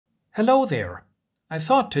Hello there! I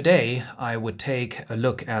thought today I would take a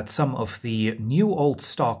look at some of the new old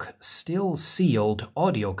stock still sealed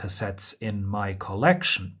audio cassettes in my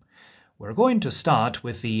collection. We're going to start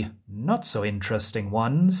with the not so interesting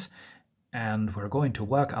ones, and we're going to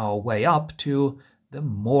work our way up to the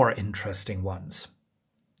more interesting ones.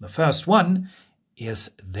 The first one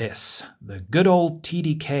is this, the good old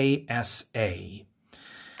TDK SA.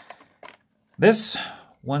 This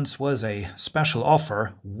once was a special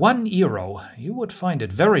offer, €1. You would find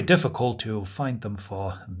it very difficult to find them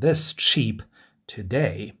for this cheap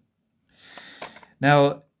today.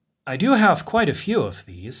 Now, I do have quite a few of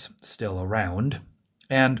these still around,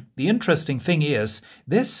 and the interesting thing is,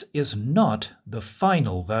 this is not the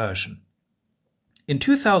final version. In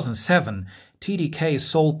 2007, TDK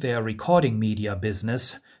sold their recording media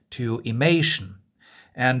business to Imation.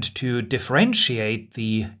 And to differentiate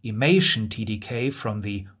the Imation TDK from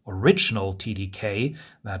the original TDK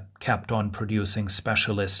that kept on producing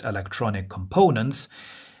specialist electronic components,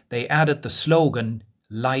 they added the slogan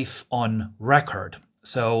 "Life on Record."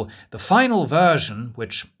 So the final version,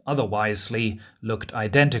 which otherwisely looked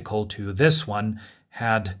identical to this one,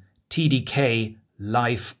 had TDK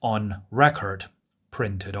Life on Record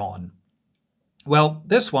printed on. Well,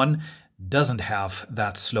 this one doesn't have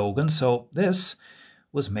that slogan, so this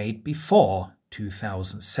was made before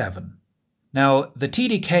 2007. Now, the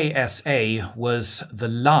TDK SA was the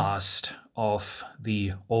last of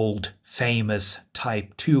the old famous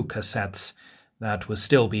Type 2 cassettes that was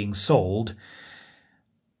still being sold.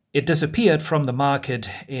 It disappeared from the market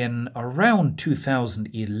in around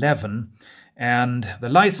 2011, and the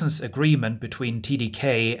license agreement between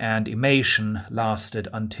TDK and Imation lasted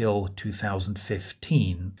until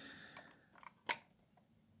 2015.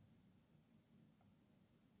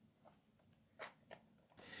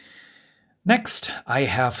 Next, I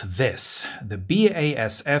have this, the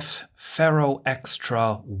BASF Ferro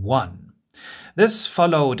Extra 1. This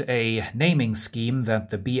followed a naming scheme that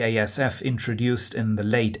the BASF introduced in the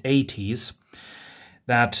late 80s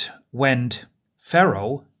that went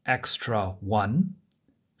Ferro Extra 1,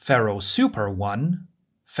 Ferro Super 1,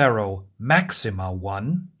 Ferro Maxima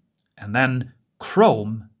 1, and then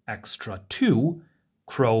Chrome Extra 2,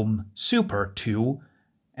 Chrome Super 2,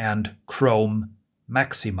 and Chrome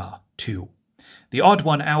Maxima 2. The odd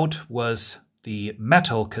one out was the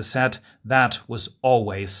metal cassette that was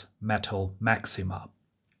always Metal Maxima.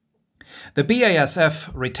 The BASF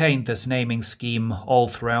retained this naming scheme all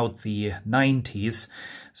throughout the 90s.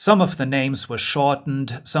 Some of the names were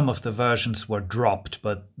shortened, some of the versions were dropped,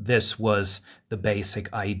 but this was the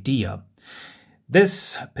basic idea.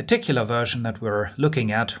 This particular version that we're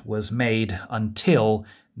looking at was made until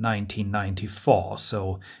 1994,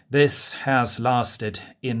 so this has lasted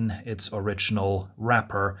in its original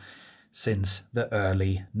wrapper since the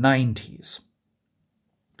early 90s.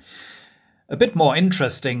 A bit more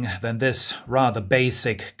interesting than this rather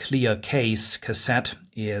basic clear case cassette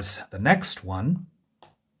is the next one.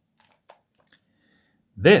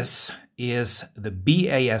 This is the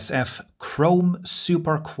BASF Chrome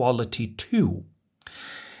Super Quality 2.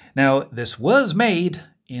 Now, this was made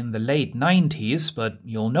in the late 90s, but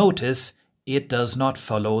you'll notice it does not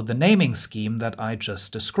follow the naming scheme that I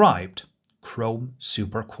just described, Chrome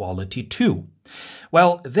Super Quality 2.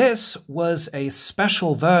 Well, this was a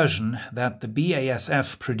special version that the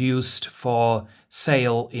BASF produced for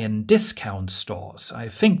sale in discount stores. I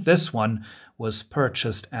think this one was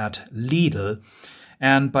purchased at Lidl,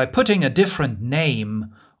 and by putting a different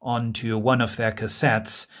name onto one of their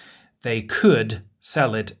cassettes, they could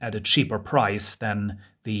sell it at a cheaper price than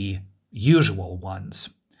the usual ones.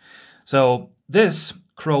 So this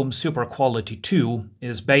Chrome Super Quality 2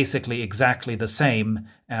 is basically exactly the same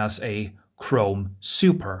as a Chrome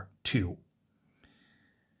Super 2.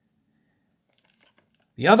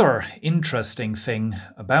 The other interesting thing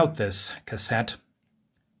about this cassette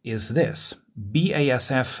is this,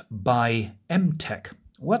 BASF by MTech.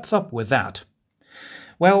 What's up with that?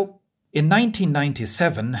 Well, in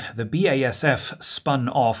 1997, the BASF spun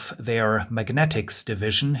off their magnetics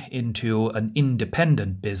division into an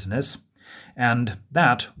independent business, and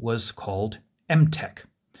that was called MTech.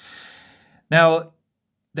 Now,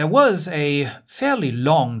 there was a fairly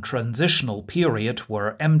long transitional period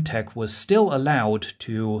where MTech was still allowed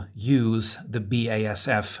to use the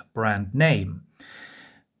BASF brand name.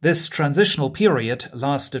 This transitional period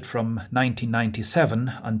lasted from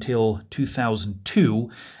 1997 until 2002,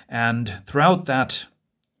 and throughout that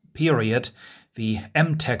period, the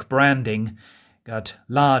MTech branding got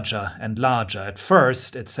larger and larger. At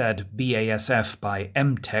first, it said BASF by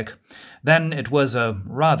MTech. Then it was a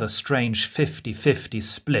rather strange 50-50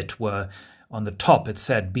 split where On the top it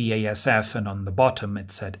said BASF, and on the bottom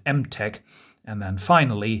it said MTech, and then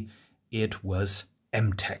finally it was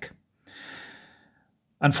MTech.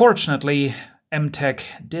 Unfortunately, MTech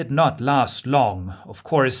did not last long. Of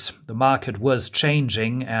course, the market was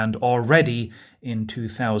changing, and already in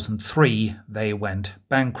 2003 they went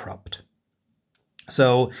bankrupt.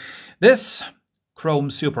 So this Chrome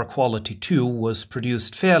Super Quality 2 was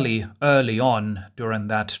produced fairly early on during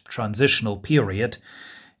that transitional period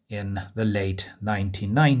in the late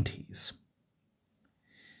 1990s.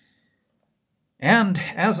 And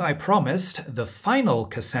as I promised, the final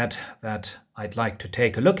cassette that I'd like to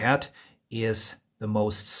take a look at is the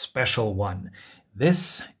most special one.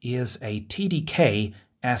 This is a TDK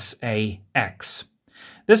SAX.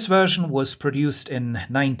 This version was produced in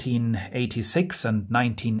 1986 and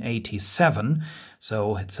 1987,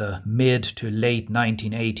 so it's a mid to late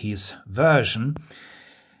 1980s version.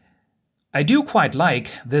 I do quite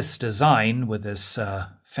like this design with this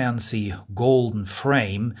fancy golden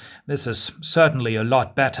frame. This is certainly a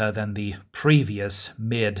lot better than the previous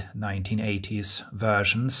mid-1980s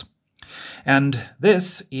versions. And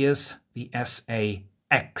this is the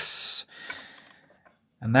SAX.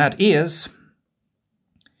 And that is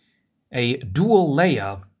a dual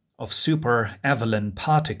layer of super Evelyn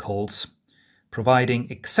particles, providing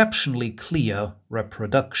exceptionally clear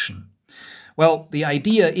reproduction. Well, the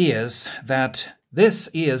idea is that this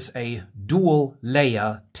is a dual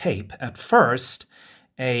layer tape. At first,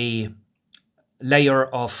 a layer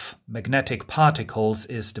of magnetic particles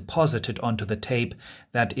is deposited onto the tape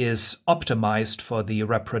that is optimized for the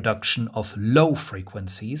reproduction of low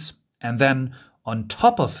frequencies, and then on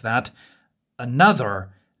top of that,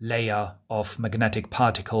 another layer of magnetic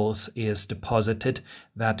particles is deposited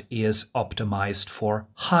that is optimized for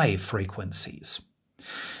high frequencies.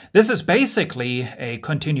 This is basically a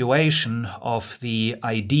continuation of the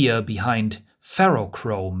idea behind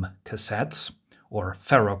ferrochrome cassettes or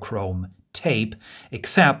ferrochrome tape,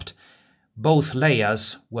 except both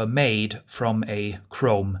layers were made from a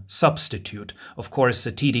chrome substitute. Of course,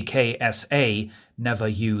 the TDK SA never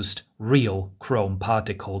used real chrome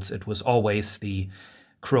particles. It was always the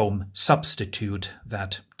chrome substitute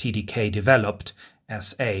that TDK developed.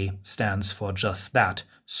 SA stands for just that,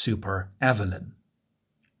 Super Evelyn.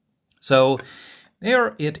 So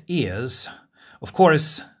there it is. Of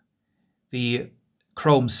course, the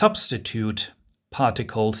chrome substitute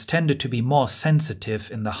particles tended to be more sensitive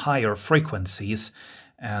in the higher frequencies,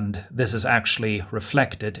 and this is actually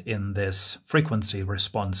reflected in this frequency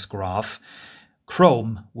response graph.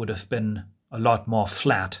 Chrome would have been a lot more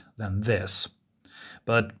flat than this.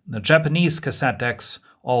 But the Japanese cassette decks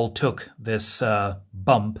all took this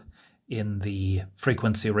bump in the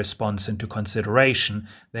frequency response into consideration.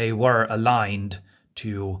 They were aligned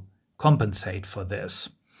to compensate for this.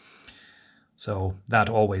 So that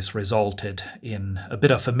always resulted in a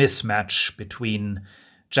bit of a mismatch between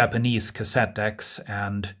Japanese cassette decks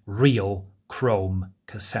and real chrome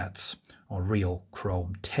cassettes or real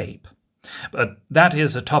chrome tape. But that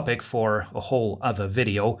is a topic for a whole other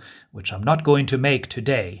video, which I'm not going to make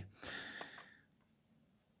today.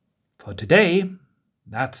 For today,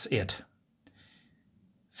 that's it.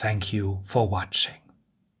 Thank you for watching.